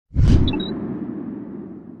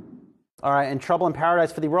All right, and trouble in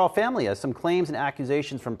paradise for the royal family as some claims and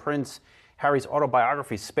accusations from Prince Harry's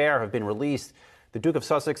autobiography, Spare, have been released. The Duke of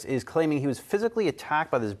Sussex is claiming he was physically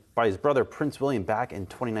attacked by his brother, Prince William, back in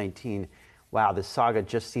 2019. Wow, this saga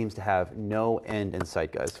just seems to have no end in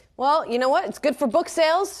sight, guys. Well, you know what? It's good for book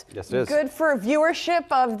sales. Yes, it is. Good for viewership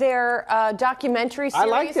of their documentary series. I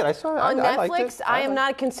liked it. I saw it. On I Netflix. liked it. I am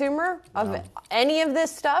not a consumer of any of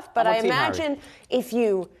this stuff, but I imagine if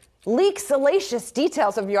you leak salacious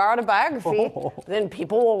details of your autobiography, then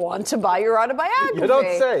people will want to buy your autobiography. You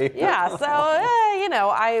don't say. Yeah, so, you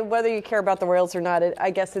know, whether you care about the royals or not,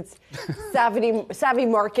 I guess it's savvy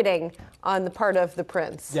marketing on the part of the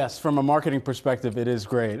prince. Yes, from a marketing perspective, it is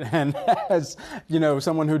great. And as, you know,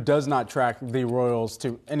 someone who does not track the royals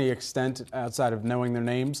to any extent outside of knowing their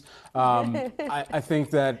names, I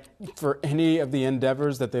think that for any of the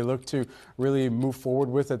endeavors that they look to really move forward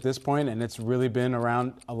with at this point, and it's really been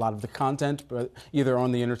around a lot of the content, but either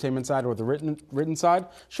on the entertainment side or the written side,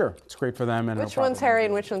 sure, it's great for them. And which one's Harry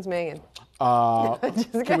and which one's Meghan?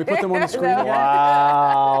 Can we put them on the screen? No.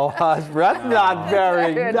 Wow, that's not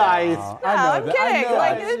very nice. I'm kidding.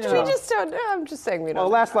 I'm just saying we don't. Well,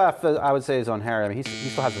 last laugh I would say is on Harry. I mean, he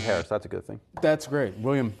still has his hair, so that's a good thing. That's great,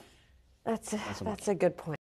 William. That's a good point.